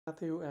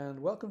Matthew, and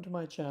welcome to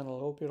my channel.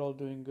 Hope you're all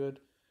doing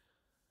good.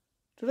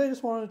 Today, I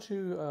just wanted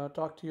to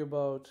talk to you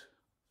about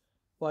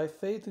why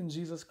faith in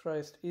Jesus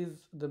Christ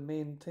is the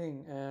main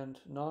thing and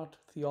not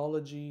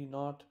theology,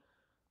 not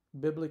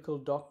biblical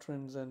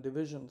doctrines and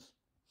divisions.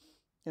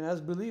 And as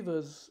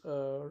believers,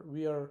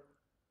 we are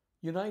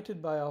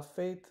united by our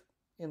faith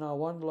in our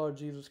one Lord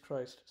Jesus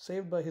Christ,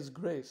 saved by His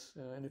grace.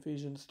 In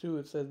Ephesians 2,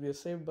 it says we are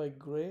saved by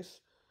grace.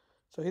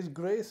 So His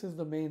grace is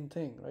the main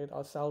thing, right?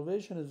 Our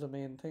salvation is the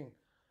main thing.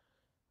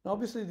 Now,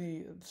 obviously,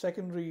 the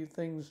secondary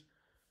things,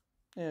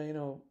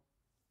 yeah,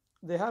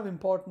 they have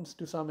importance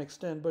to some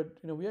extent, but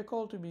we are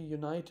called to be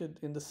united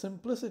in the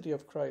simplicity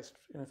of Christ.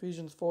 In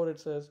Ephesians 4, it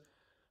says,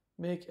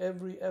 "Make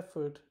every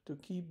effort to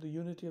keep the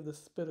unity of the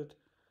Spirit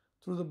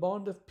through the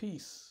bond of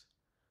peace.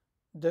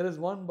 There is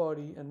one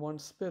body and one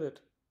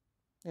Spirit."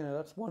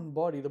 That's one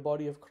body, the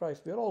body of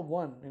Christ. We are all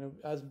one.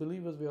 As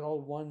believers, we are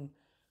all one.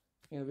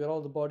 We are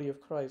all the body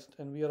of Christ,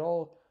 and we are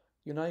all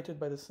united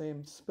by the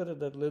same Spirit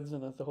that lives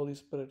in us, the Holy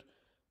Spirit.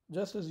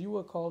 Just as you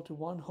were called to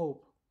one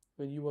hope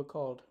when you were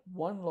called,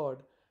 one Lord,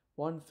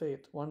 one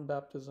faith, one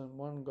baptism,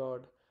 one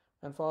God,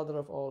 and Father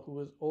of all,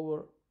 who is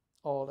over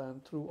all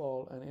and through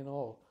all and in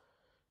all.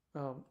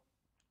 Um,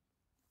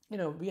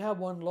 we have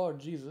one Lord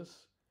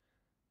Jesus.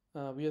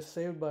 We are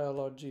saved by our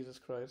Lord Jesus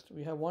Christ.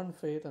 We have one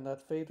faith, and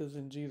that faith is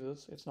in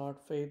Jesus. It's not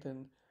faith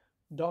in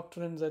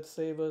doctrines that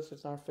save us.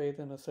 It's not faith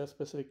in a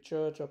specific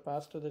church or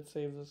pastor that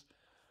saves us.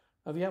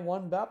 We have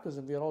one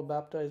baptism. We are all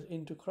baptized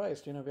into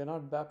Christ. We are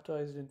not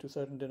baptized into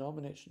certain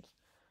denominations.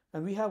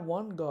 And we have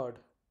one God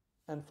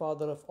and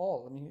Father of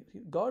all.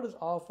 God is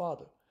our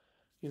Father.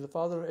 He's the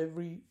Father of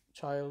every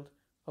child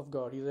of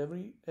God.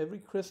 Every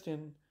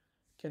Christian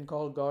can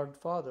call God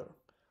Father,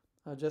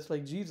 just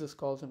like Jesus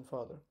calls Him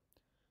Father.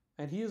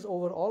 And He is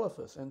over all of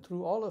us and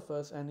through all of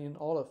us and in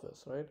all of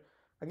us, right?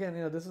 Again,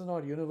 this is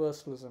not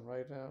universalism,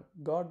 right?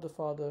 God the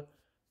Father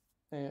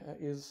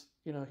is,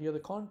 here the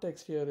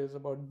context here is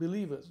about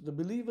believers. The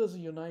believers are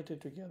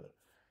united together,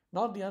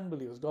 not the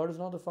unbelievers. God is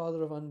not the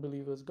father of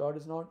unbelievers. God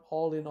is not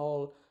all in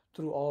all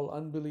through all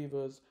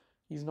unbelievers.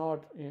 He's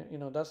not,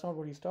 that's not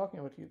what He's talking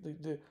about.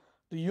 The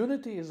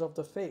unity is of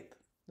the faith.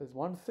 There's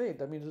one faith.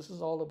 That means this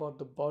is all about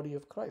the body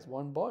of Christ,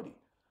 one body,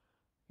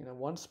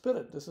 one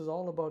Spirit. This is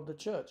all about the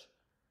church.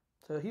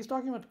 So He's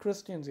talking about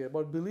Christians here,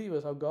 about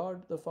believers, how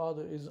God the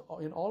Father is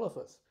in all of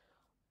us,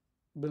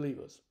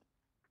 believers.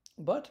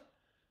 But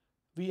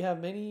we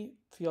have many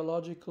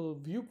theological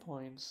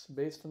viewpoints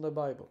based on the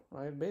Bible,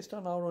 right? Based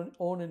on our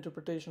own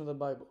interpretation of the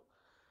Bible.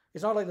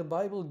 It's not like the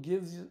Bible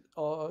gives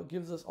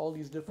us all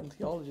these different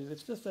theologies.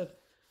 It's just that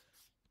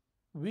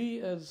we,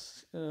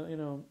 as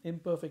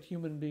imperfect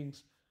human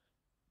beings,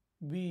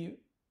 we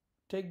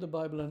take the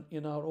Bible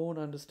in our own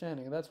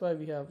understanding. And that's why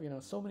we have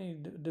so many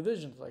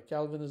divisions, like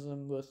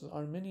Calvinism versus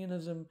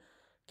Arminianism,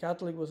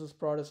 Catholic versus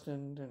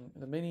Protestant, and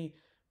the many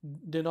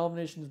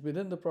denominations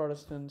within the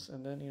Protestants,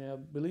 and then you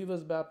have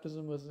believers'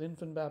 baptism versus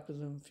infant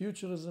baptism,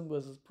 futurism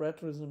versus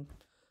preterism,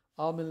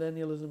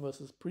 amillennialism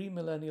versus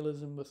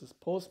premillennialism versus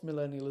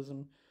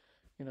postmillennialism,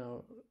 you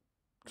know,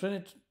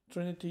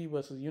 Trinity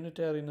versus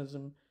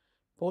Unitarianism,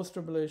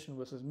 post-tribulation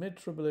versus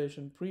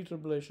mid-tribulation,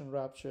 pre-tribulation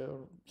rapture.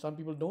 Some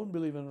people don't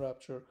believe in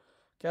rapture.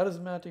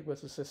 Charismatic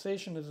versus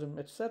cessationism,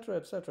 etc.,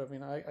 etc.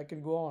 I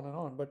can go on and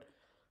on, but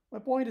my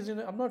point is,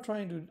 I'm not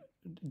trying to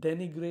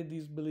denigrate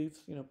these beliefs.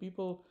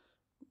 People,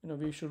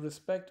 we should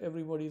respect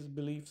everybody's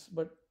beliefs,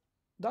 but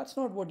that's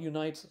not what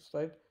unites us,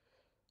 right?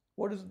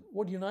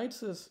 What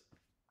unites us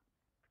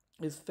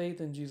is faith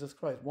in Jesus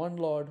Christ. One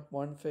Lord,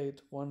 one faith,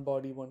 one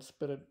body, one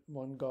Spirit,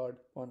 one God,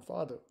 one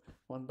Father,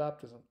 one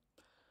baptism.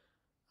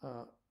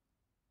 Uh,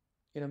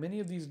 many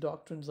of these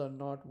doctrines are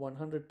not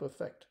 100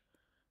 perfect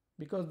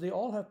because they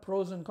all have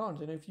pros and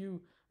cons. And if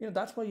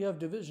that's why you have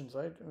divisions,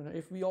 right?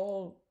 If we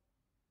all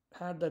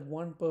had that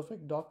one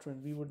perfect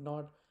doctrine, we would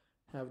not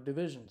have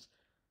divisions.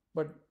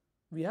 But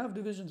we have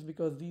divisions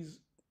because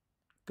these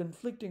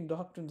conflicting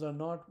doctrines are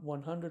not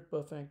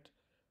 100%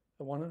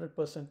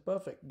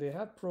 perfect. They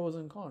have pros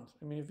and cons.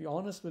 If you're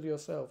honest with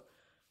yourself,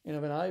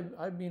 when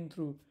I've been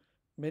through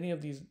many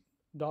of these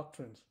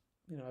doctrines,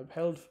 I've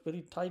held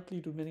very tightly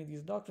to many of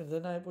these doctrines,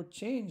 and I would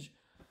change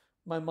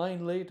my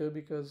mind later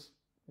because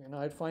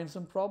I'd find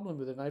some problem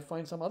with it, and I'd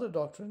find some other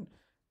doctrine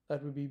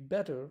that would be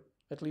better.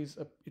 At least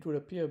it would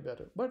appear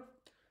better. But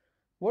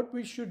what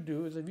we should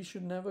do is that we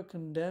should never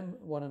condemn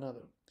one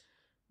another,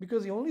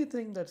 because the only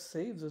thing that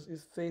saves us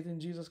is faith in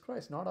Jesus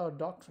Christ, not our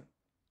doctrine.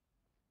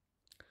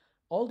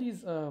 All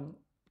these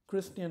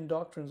Christian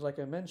doctrines, like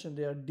I mentioned,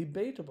 they are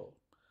debatable.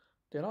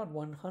 They're not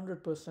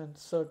 100%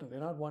 certain. They're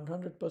not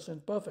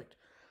 100% perfect.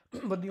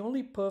 But the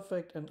only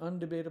perfect and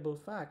undebatable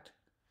fact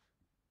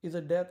is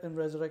the death and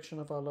resurrection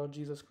of our Lord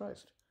Jesus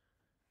Christ.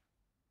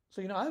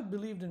 So, I've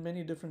believed in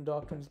many different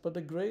doctrines, but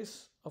the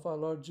grace of our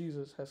Lord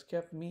Jesus has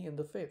kept me in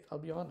the faith. I'll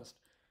be honest.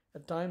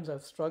 At times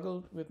I've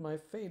struggled with my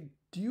faith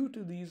due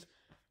to these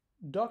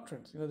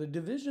doctrines. The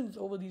divisions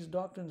over these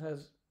doctrines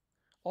has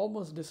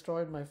almost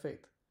destroyed my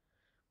faith.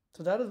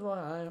 So that is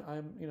why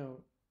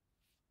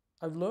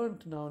I've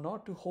learned now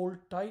not to hold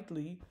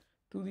tightly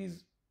to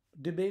these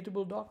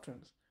debatable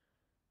doctrines,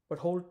 but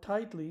hold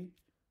tightly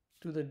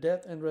to the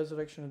death and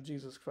resurrection of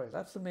Jesus Christ.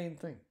 That's the main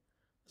thing.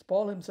 As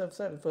Paul himself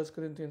said in 1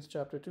 Corinthians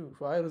chapter 2,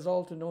 "For I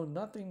resolved to know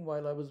nothing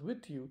while I was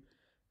with you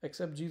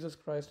except Jesus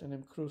Christ and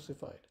Him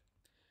crucified."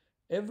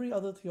 Every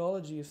other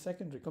theology is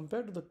secondary.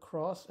 Compared to the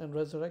cross and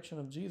resurrection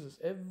of Jesus,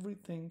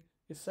 everything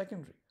is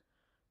secondary.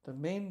 The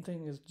main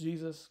thing is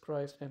Jesus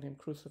Christ and Him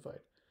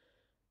crucified.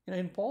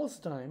 In Paul's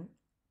time,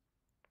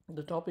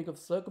 the topic of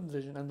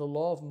circumcision and the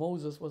law of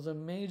Moses was a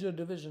major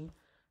division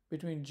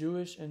between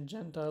Jewish and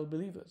Gentile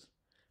believers.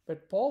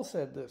 But Paul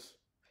said this,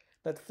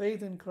 that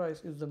faith in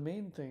Christ is the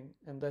main thing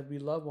and that we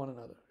love one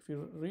another. If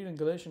you read in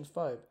Galatians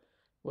 5,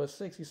 verse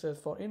 6, he says,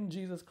 "For in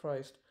Jesus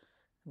Christ,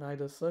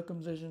 neither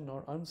circumcision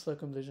nor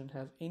uncircumcision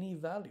has any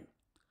value.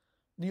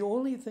 The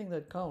only thing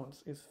that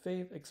counts is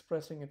faith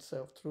expressing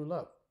itself through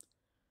love."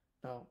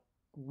 Now,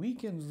 we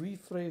can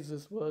rephrase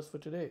this verse for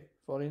today.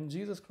 "For in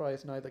Jesus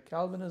Christ, neither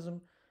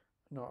Calvinism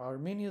nor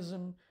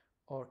Arminianism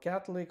or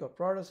Catholic or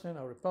Protestant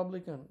or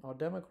Republican or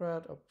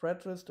Democrat or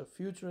preterist or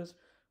futurist,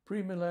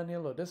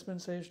 premillennial or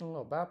dispensational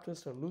or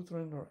Baptist or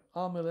Lutheran or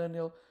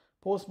amillennial,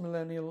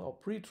 postmillennial or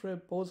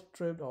pre-trib,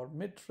 post-trib or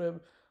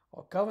mid-trib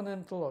or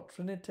covenantal or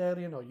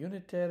Trinitarian or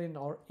Unitarian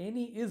or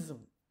any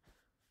ism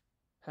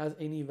has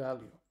any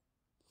value.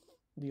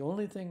 The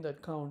only thing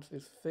that counts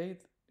is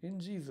faith in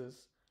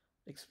Jesus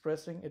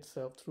expressing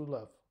itself through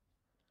love."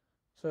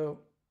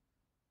 So,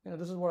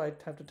 this is what I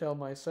have to tell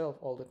myself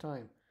all the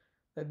time,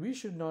 that we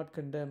should not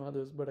condemn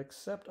others but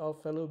accept our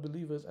fellow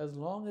believers as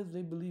long as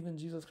they believe in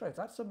Jesus Christ.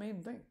 That's the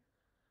main thing.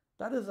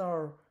 That is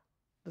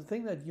the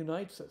thing that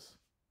unites us.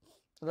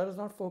 Let us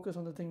not focus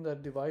on the thing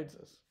that divides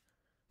us.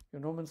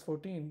 In Romans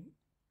 14,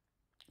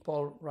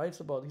 Paul writes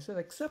about, he says,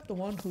 "Accept the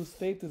one whose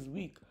faith is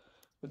weak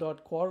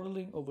without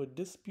quarreling over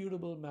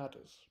disputable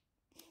matters."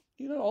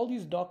 All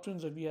these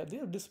doctrines that we have, they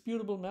are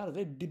disputable matters,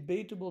 they're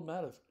debatable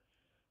matters.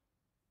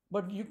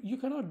 But you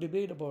cannot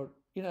debate about,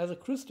 as a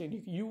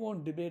Christian, you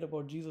won't debate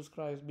about Jesus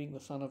Christ being the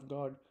Son of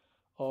God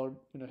or,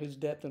 His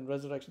death and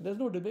resurrection. There's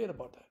no debate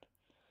about that.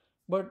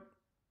 But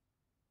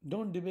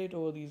don't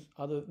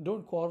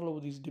quarrel over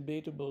these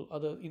debatable,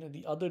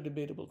 the other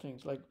debatable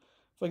things. Like,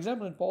 for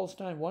example, in Paul's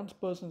time, one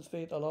person's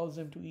faith allows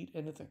him to eat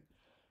anything,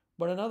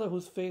 but another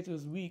whose faith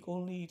is weak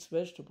only eats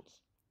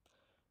vegetables.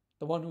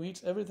 The one who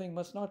eats everything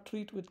must not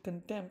treat with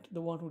contempt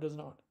the one who does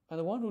not. And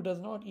the one who does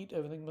not eat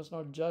everything must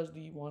not judge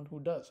the one who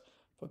does,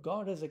 for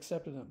God has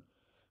accepted him.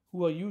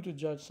 Who are you to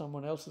judge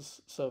someone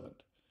else's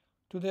servant?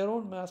 To their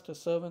own master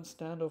servants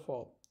stand or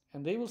fall,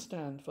 and they will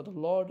stand, for the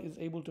Lord is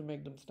able to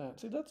make them stand.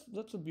 See,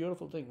 that's a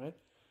beautiful thing, right?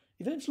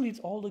 Eventually, it's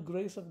all the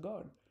grace of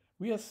God.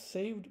 We are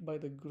saved by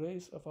the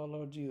grace of our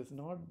Lord Jesus,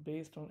 not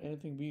based on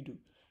anything we do,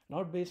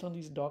 not based on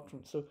these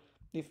doctrines. So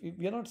if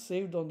we are not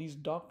saved on these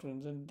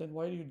doctrines, then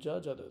why do you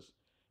judge others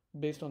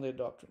based on their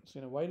doctrines?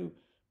 Why do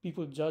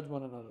people judge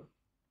one another?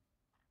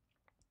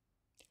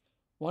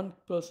 One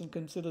person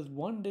considers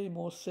one day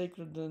more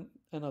sacred than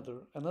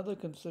another. Another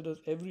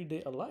considers every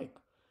day alike.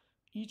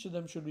 Each of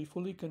them should be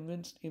fully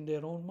convinced in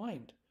their own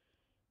mind.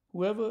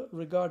 Whoever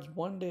regards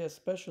one day as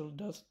special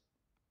does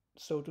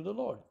so to the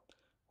Lord.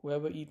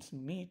 Whoever eats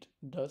meat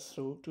does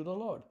so to the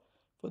Lord,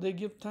 for they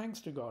give thanks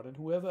to God, and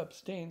whoever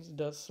abstains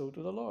does so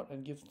to the Lord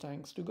and gives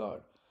thanks to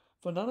God.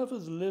 For none of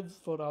us lives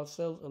for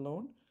ourselves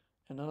alone,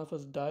 and none of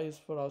us dies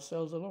for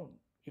ourselves alone.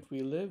 If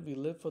we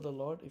live for the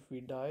Lord. If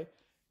we die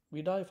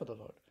for the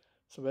Lord.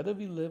 So whether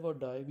we live or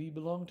die, we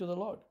belong to the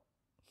Lord.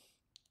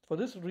 For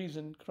this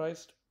reason,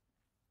 Christ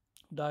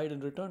died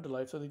and returned to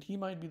life, so that he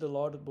might be the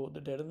Lord of both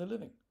the dead and the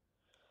living.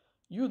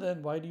 You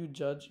then, why do you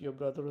judge your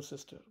brother or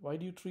sister? Why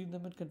do you treat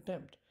them with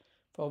contempt?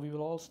 For we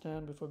will all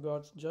stand before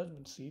God's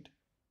judgment seat.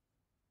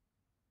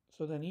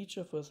 So then each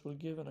of us will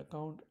give an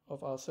account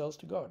of ourselves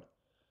to God.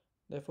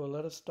 Therefore,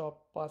 let us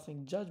stop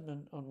passing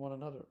judgment on one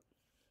another.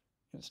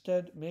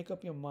 Instead, make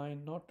up your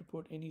mind not to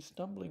put any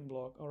stumbling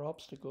block or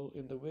obstacle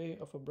in the way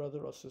of a brother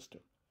or sister.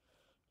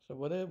 So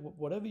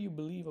whatever you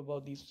believe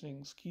about these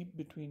things, keep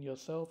between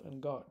yourself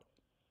and God.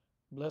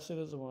 Blessed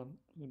is the one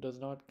who does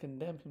not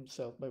condemn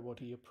himself by what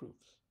he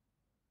approves.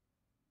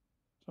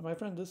 So my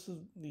friend, this is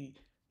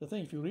the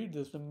thing. If you read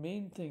this, the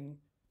main thing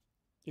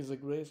is the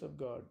grace of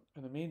God.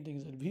 And the main thing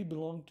is that we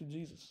belong to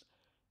Jesus.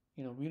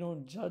 We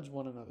don't judge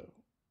one another.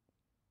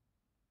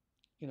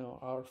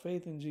 Our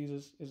faith in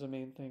Jesus is the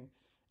main thing.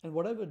 And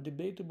whatever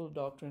debatable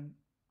doctrine,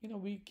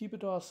 we keep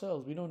it to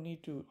ourselves. We don't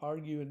need to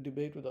argue and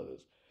debate with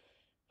others.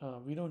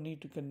 We don't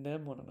need to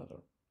condemn one another.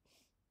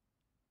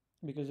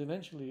 Because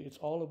eventually it's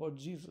all about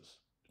Jesus.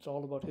 It's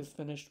all about his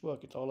finished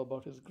work. It's all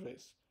about his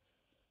grace.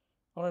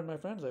 All right, my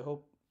friends, I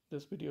hope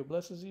this video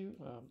blesses you.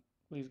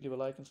 Please give a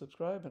like and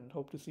subscribe, and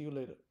hope to see you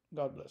later.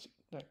 God bless you.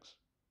 Thanks.